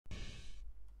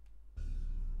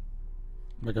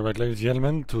Welcome back, ladies and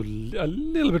gentlemen, to a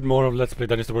little bit more of Let's Play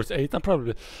Dynasty Wars 8. I'm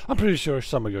pretty sure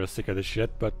some of you are sick of this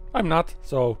shit, but I'm not,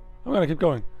 so I'm gonna keep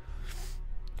going.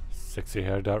 Sexy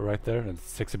hair dot right there, and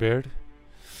sexy beard.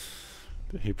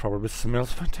 He probably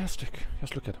smells fantastic.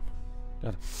 Just look at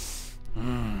him.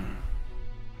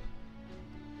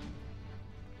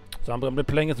 So I'm gonna be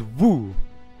playing as Wu.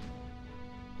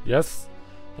 Yes,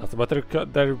 that's what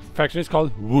their faction is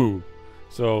called, Wu.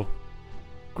 So,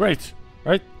 great,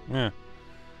 right? Yeah.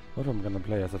 What am I gonna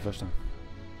play as the first time?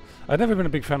 I've never been a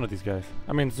big fan of these guys.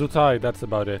 I mean, Zutai, that's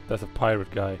about it. That's a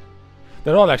pirate guy.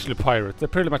 They're all actually pirates. They're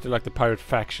pretty much like the pirate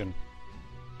faction.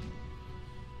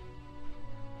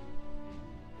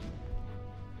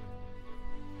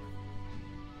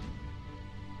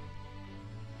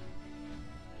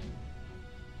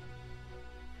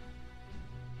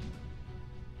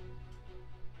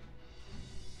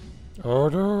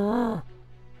 Order!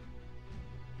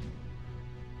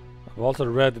 I've also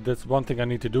read that there's one thing I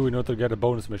need to do in order to get a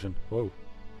bonus mission. Whoa.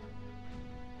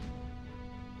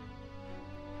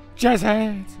 Jazz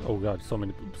hands! Oh god, so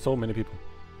many people.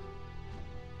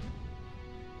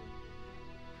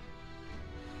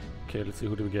 Okay, let's see,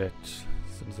 who do we get?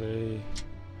 Sensei,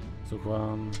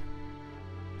 Sukwan,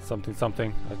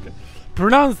 something. Okay.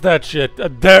 Pronounce that shit! I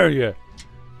dare you!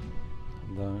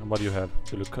 And, what do you have?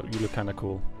 You look kinda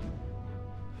cool.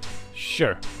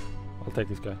 Sure, I'll take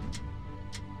this guy.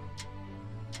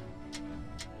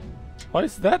 What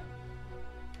is that?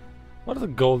 What does a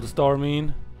gold star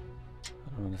mean? I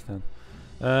don't understand.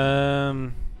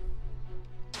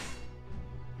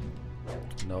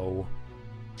 No.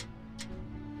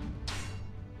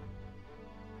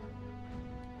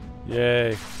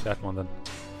 Yay, that one then.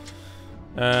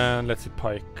 And let's see,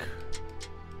 pike.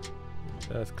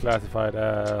 That's classified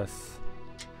as...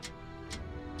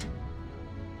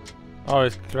 Oh,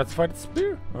 it's classified as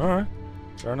spear? Alright.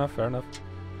 Fair enough.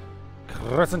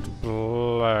 Crescent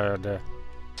blood. There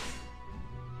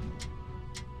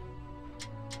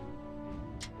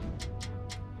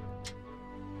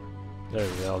we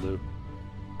go, I'll do.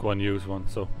 Go and use one,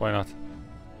 so why not?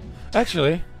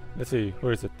 Actually, let's see,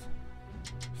 where is it?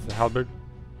 Is it halberd?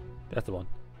 That's the one.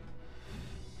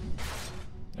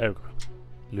 There we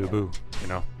go. Lubu, you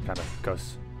know, kinda,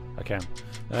 cause I can.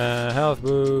 Health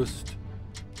boost,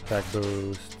 attack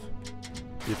boost,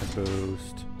 defense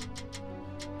boost.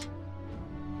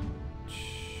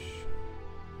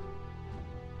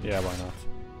 Yeah, why not?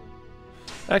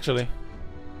 Actually,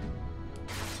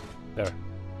 there.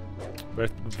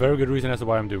 Very good reason as to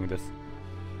why I'm doing this.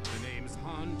 The name's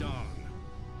Han Dong.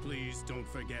 Please don't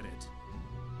forget it.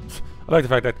 I like the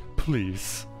fact that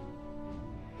please.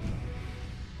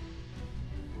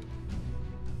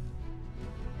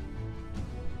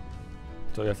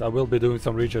 So yes, I will be doing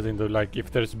some research into, like,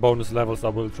 if there's bonus levels, I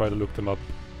will try to look them up.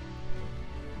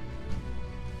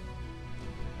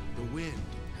 The wind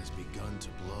has begun to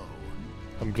blow.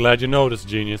 I'm glad you noticed,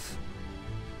 genius.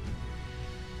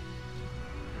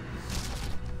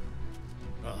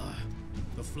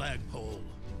 The flagpole.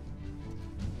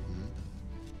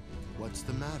 What's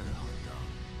the matter, Han Dong?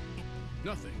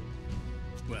 Nothing.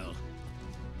 Well,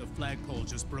 the flagpole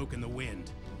just broke in the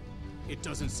wind. It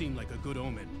doesn't seem like a good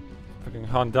omen. Fucking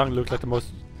Han Dang looks like the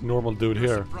most normal dude You're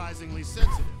here. surprisingly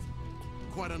sensitive.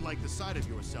 Quite unlike the side of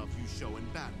yourself you show in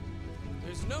battle.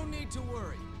 There's no need to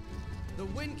worry. The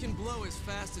wind can blow as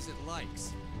fast as it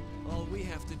likes. All we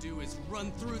have to do is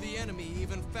run through the enemy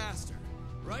even faster.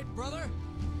 Right, brother?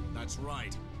 That's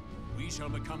right. We shall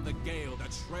become the gale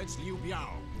that shreds Liu Biao.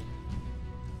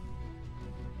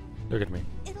 Look at me.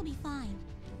 It'll be fine.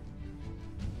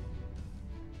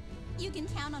 You can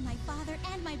count on my father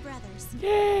and my brothers.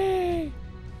 Yay!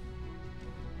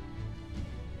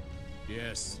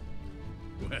 Yes.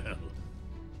 Well,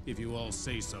 if you all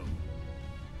say so.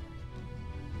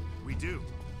 We do.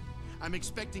 I'm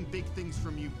expecting big things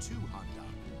from you too, Han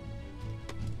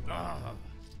Dong.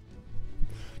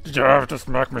 Did you have to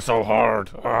smack me so hard?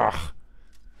 Ugh.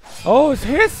 Oh, it's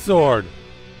his sword!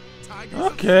 Tigers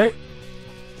Okay. of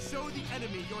Sword, show the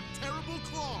enemy your terrible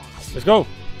claws. Let's go!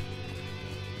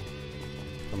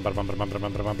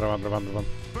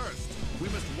 First, we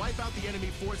must wipe out the enemy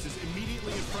forces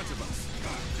immediately in front of us.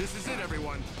 This is it,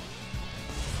 everyone.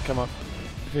 Come on.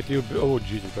 Hit you. Oh,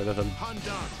 Jesus Christ, that's a... Han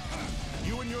Dong,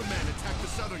 you and your men attack the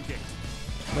southern gate.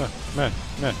 Man.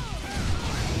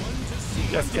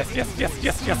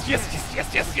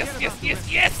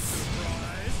 Yes.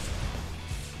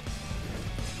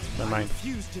 Never I mind.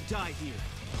 refuse to die here.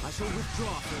 I shall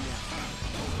withdraw for now.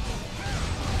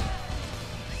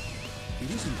 It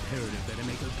is imperative that I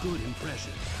make a good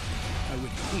impression. I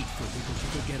would hate for people to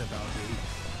forget about me.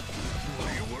 What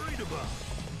are you worried about?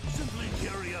 Simply kill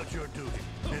carry out your duty,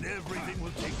 and everything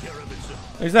will take care of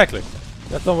itself. Exactly.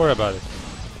 Let's don't worry about it.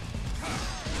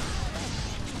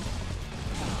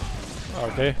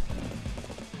 Okay.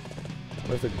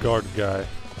 Where's the guard guy?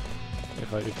 If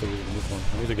there is this one.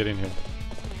 I need to get in here.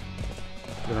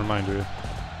 Never mind, do you?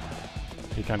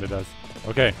 He kinda does.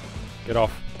 Okay. Get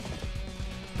off.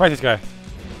 Fight this guy.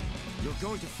 You're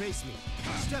going to face me.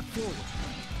 Step forward.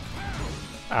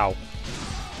 Ow.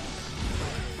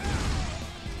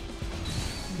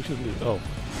 We should leave. Oh.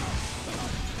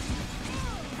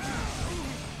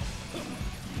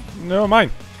 No, mine.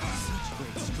 Such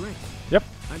great strength. Yep.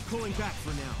 I'm pulling back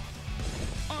for now.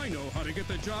 I know how to get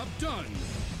the job done.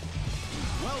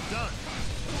 Well done.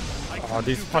 I Oh, couldn't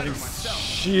these do fucking better myself.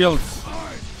 shields.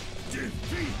 I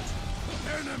defeat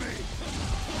enemy.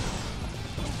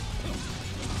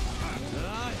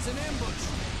 It's an ambush.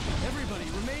 Everybody,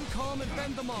 remain calm and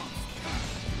fend them off.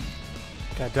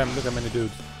 God damn, look how many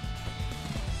dudes.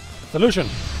 Solution.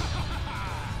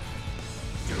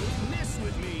 Don't mess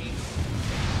with me.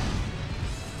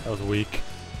 That was weak.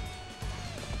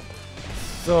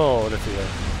 So, let's see here.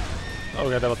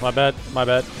 Okay, that was my bad. My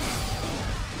bad.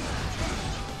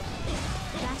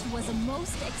 That was a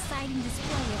most exciting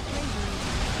display of bravery.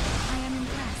 I am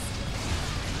impressed.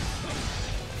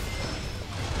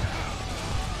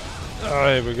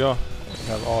 There we go. We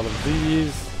have all of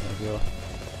these. There we go.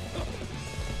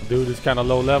 Dude is kind of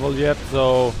low level yet,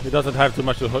 so he doesn't have too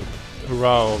much to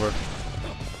hurrah over.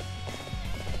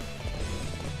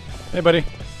 Hey, buddy.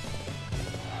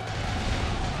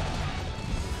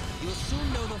 You'll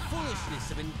soon know the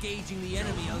foolishness of engaging the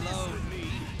enemy alone.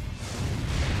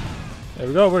 There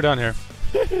we go. We're done here.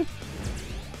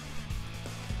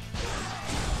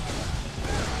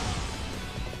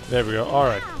 There we go. All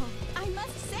right. Wow, I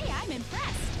must say I'm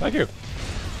impressed. Thank you.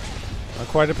 I'm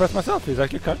quite impressed myself. He's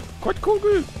actually quite cool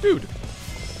dude.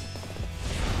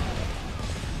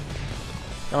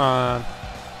 Come on.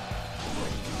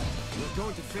 You're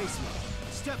going to face me.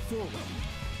 Step forward.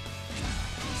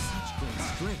 Such great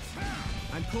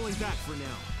strength. I'm pulling back for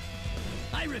now.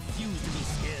 I refuse to be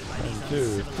scared by these 1, 2,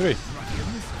 uncivilized 3.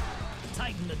 ruffians.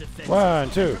 Tighten the defense. 1,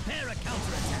 2. Prepare a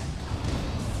counterattack.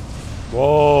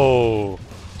 Whoa.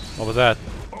 What was that?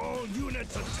 All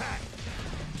units attack.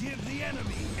 Give the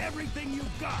enemy everything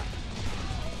you've got.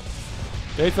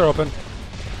 Gates are open.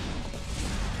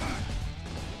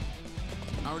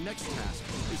 Our next task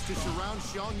is to surround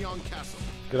Xiangyang Castle.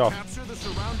 Get off. Capture the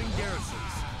surrounding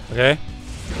garrisons. Okay.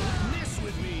 Don't mess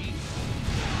with me.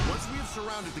 Once we have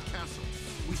surrounded the castle,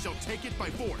 we shall take it by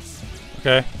force.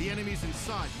 Okay. The enemies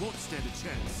inside won't stand a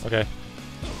chance. Okay.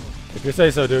 If you say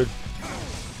so, dude.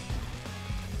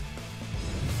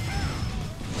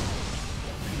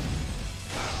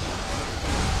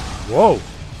 Whoa.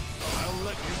 I'll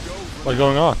let you go. What's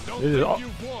going on? Don't This is think aw-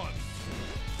 you've won.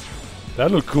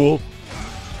 that looked cool.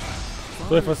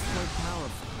 So if Father I is quite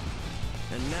powerful,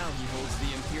 and now he holds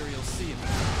the Imperial seal.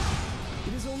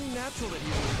 It is only natural that he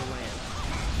rule the land.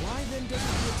 Why then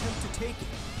doesn't he attempt to take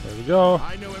it? there we go.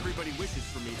 I know everybody wishes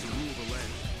for me to rule the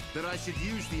land. That I should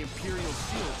use the Imperial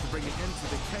seal to bring an end to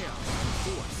the chaos and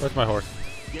force. Where's my horse?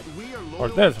 Yet we are Or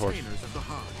loyal there's horse. retainers of the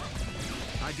Han.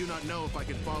 I do not know if I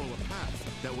can follow a path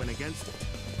that went against it.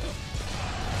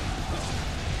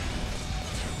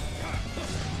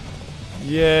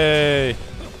 Yay!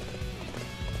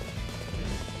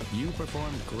 You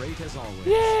performed great as always.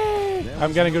 Yay! There I'm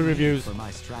was getting no good need reviews. for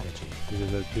my strategy.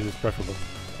 This is preferable.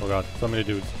 Oh god, so many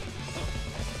dudes.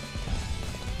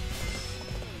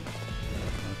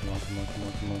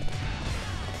 Come on.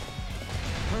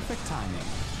 Perfect timing.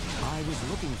 I was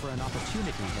looking for an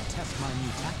opportunity to test my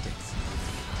new tactics.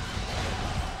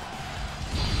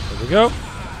 There we go.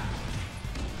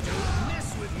 Don't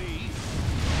mess with me.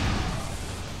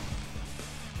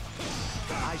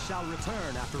 I shall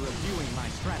return after reviewing my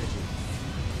strategy.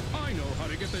 I know how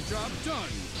to get the job done.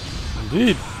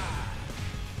 Indeed.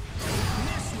 Don't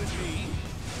mess with me.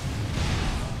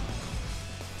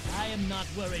 I am not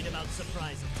worried about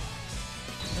surprise attacks.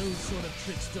 Those sort of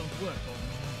tricks don't work on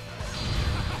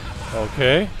me.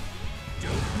 Okay.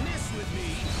 Don't mess with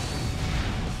me.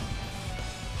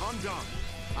 Han Dong,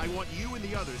 I want you and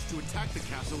the others to attack the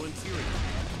castle interior.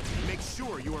 Make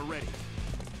sure you are ready.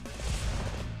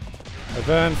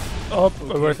 Advance. Up.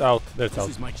 Where's out? There's This out.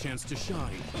 is my chance to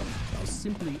shine. I'll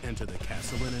simply enter the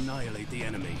castle and annihilate the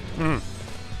enemy.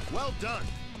 Well done.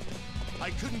 I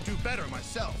couldn't do better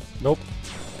myself. Nope.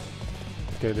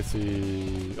 Okay, let's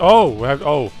see. Oh, we have.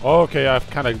 Oh, okay. I've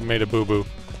kind of made a boo-boo.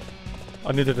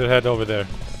 I needed to head over there.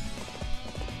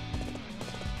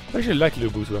 I actually like Lu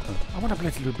Bu's weapon. I want to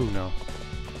play Lu Bu now.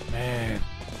 Man,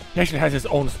 he actually has his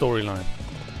own storyline.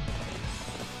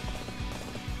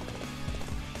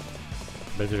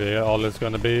 Basically, all it's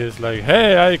gonna be is like,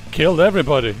 hey, I killed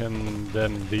everybody, and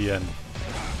then the end.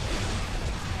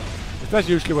 That's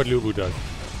usually what Lubu does.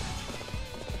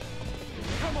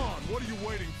 Come on, what are you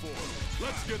waiting for?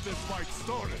 Let's get this fight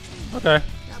started. Okay,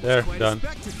 there, Quite done. a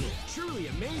spectacle. Truly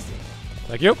amazing.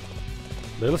 Thank you.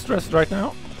 Little stressed right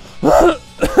now. I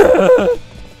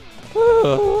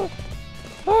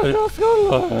just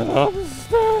got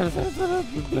upstairs into the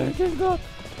blinking dot.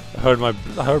 I heard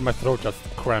my throat just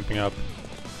cramping up.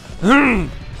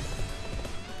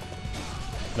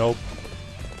 Nope.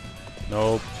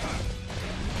 Nope.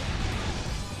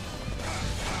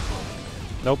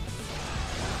 Nope.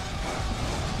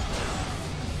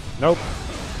 Nope.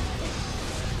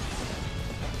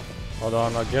 Hold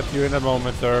on, I'll get you in a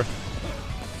moment, sir.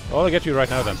 I'll get you right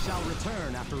now then. I shall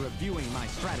return after reviewing my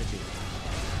strategy.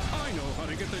 I know how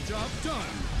to get the job done.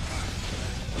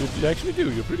 You actually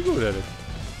do, you're pretty good at it.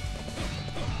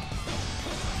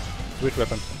 Switch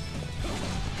weapon.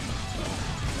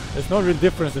 There's no real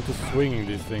difference into swinging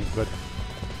these things, but...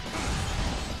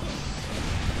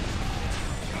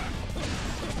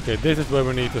 Okay, this is where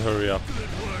we need to hurry up. Good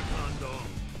work, Handong.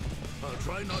 I'll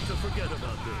try not to forget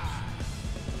about this.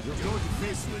 You're going to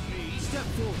face with me. Step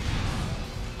forward.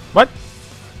 What?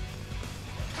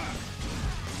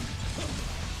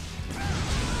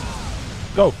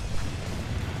 Go!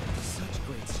 Such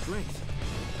great strength.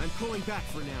 I'm pulling back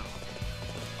for now.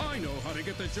 I know how to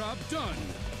get the job done.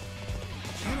 I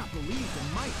cannot believe the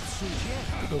might of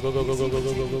Xiangyang. Go, go, go, go, go, go, go,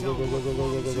 go, go, go, go, go,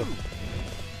 go, go, go.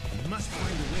 I must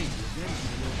find a way to avenge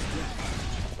my lord's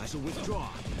death. I shall withdraw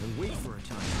and wait for a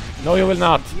time. No, you will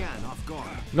not. Xiangyang off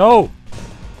guard. No!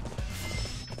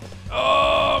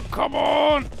 Oh, come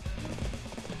on!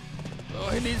 Oh,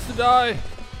 he needs to die. The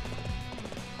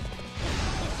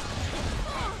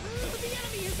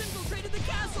enemy has infiltrated the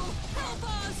castle! Help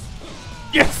us!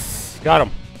 Yes! Got him.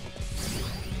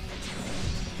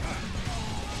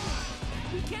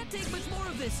 We can't take much more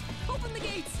of this. Open the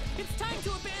gates. It's time to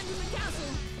abandon the castle.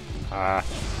 Ah.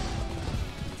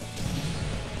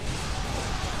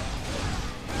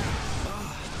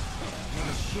 I'm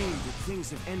ashamed that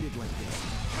things have ended like this.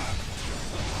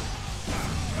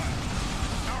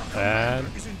 And...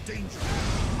 Is in danger.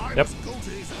 I Yep. must go to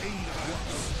his aid at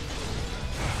once.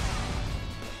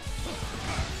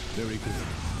 Very good.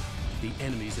 The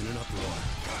enemy's in an uproar.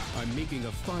 I'm making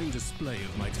a fine display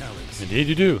of my talents. Indeed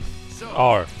you do. So,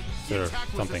 Or, the sir, attack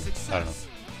was a something. I don't know. success.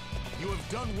 You have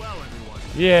done well, everyone.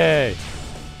 Yay!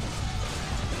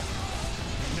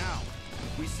 Now,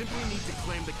 we simply need to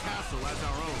claim the castle as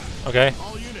our own. Okay.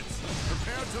 All units,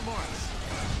 prepare to march.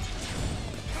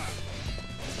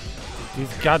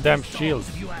 These goddamn shields.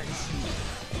 Of you and you.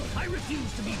 I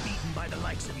refuse to be beaten by the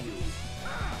likes of you.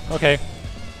 Okay.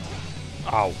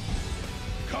 Ow.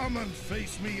 Come and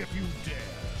face me if you dare.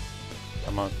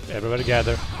 Come on, everybody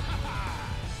gather.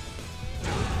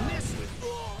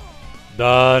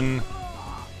 Done.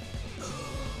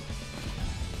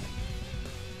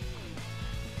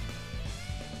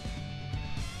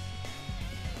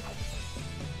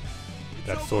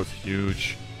 That sword's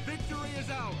huge. Victory is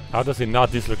ours. How does he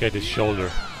not dislocate his shoulder?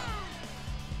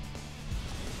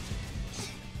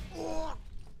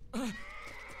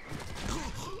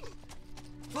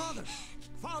 Father!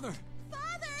 Father!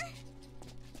 Father!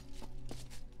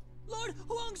 Lord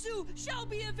Huangzu shall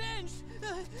be avenged!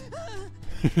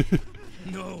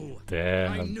 No! I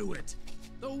Damn. knew it!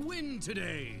 The win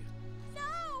today!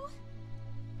 No!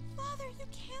 Father, you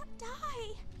can't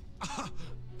die!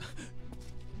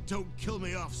 Don't kill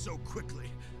me off so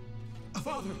quickly.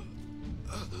 Father!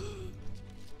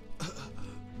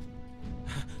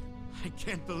 I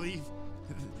can't believe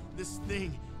this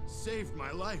thing saved my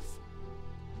life.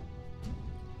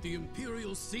 The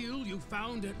Imperial Seal you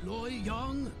found at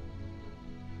Xiangyang?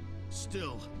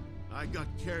 Still, I got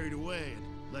carried away and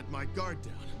let my guard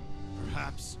down.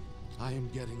 Perhaps I am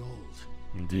getting old.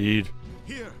 Indeed.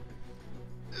 Here.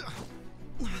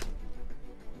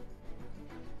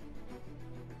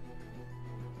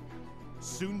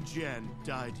 Sun Jian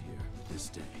died here this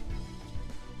day.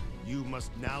 You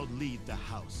must now lead the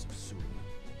House of Sun.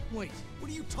 Wait, what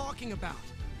are you talking about?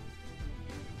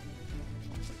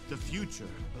 The future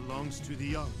belongs to the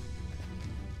young.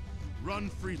 Run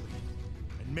freely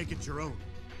and make it your own.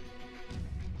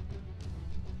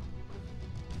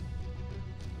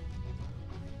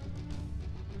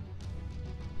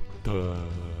 Duh.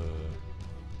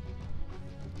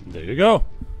 There you go.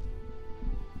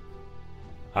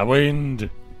 I win.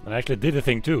 And I actually did a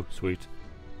thing too. Sweet.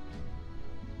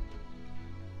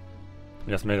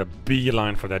 Just made a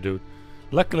beeline for that dude.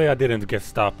 Luckily I didn't get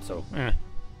stopped, so eh.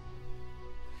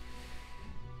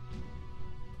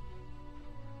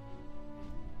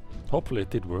 Hopefully it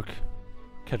did work.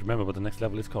 Can't remember what the next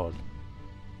level is called.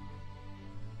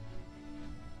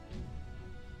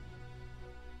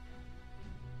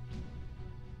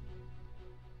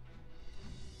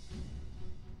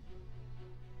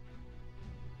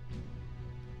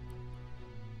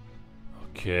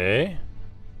 Okay.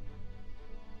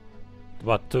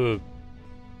 What to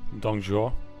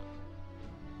Dongzhuo?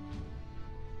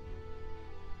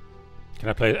 Can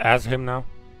I play as him now?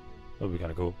 That would be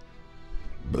kinda cool.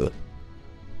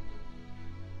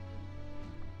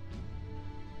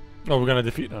 Oh, we're gonna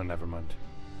defeat... Oh, never mind.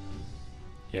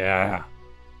 Yeah.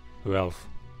 Who else?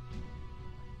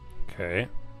 Okay.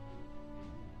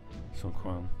 Sun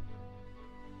Quan.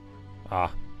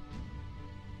 Ah.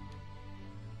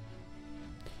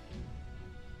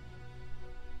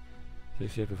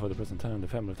 This year before the present time, the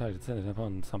family attacked descended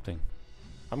upon something.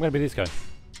 I'm gonna be this guy.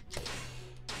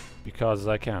 Because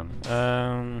I can.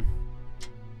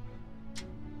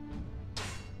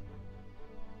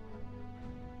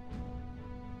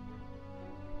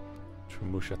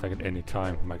 Mush attack at any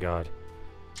time. Oh my god.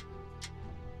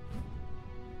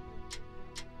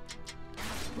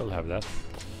 We'll have that.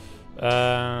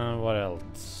 What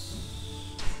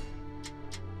else?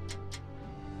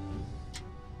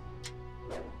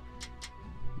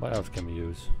 What else can we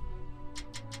use?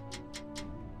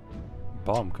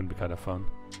 Bomb could be kind of fun.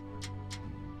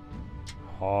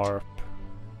 Harp.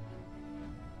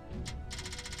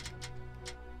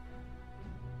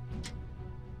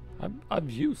 I've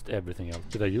used everything else.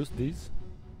 Did I use these?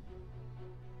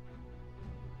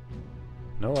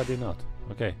 No, I did not.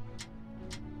 Okay.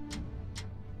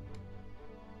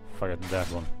 Forget that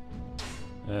one.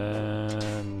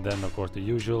 And then of course the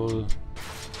usual.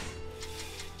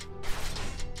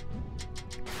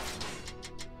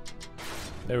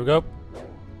 There we go.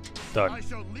 Done. I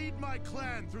shall lead my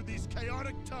clan through these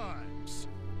chaotic times.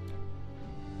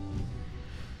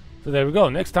 So there we go.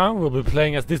 Next time we'll be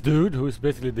playing as this dude, who is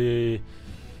basically the,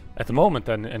 at the moment,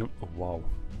 and oh, wow,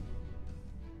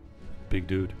 big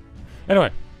dude. Anyway,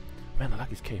 man, I like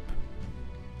his cape.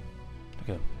 Look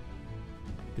at him.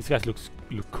 These guys look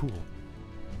cool,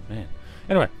 man.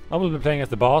 Anyway, I will be playing as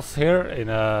the boss here in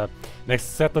next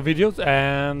set of videos,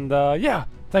 and yeah,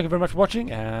 thank you very much for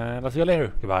watching, and I'll see you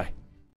later. Goodbye.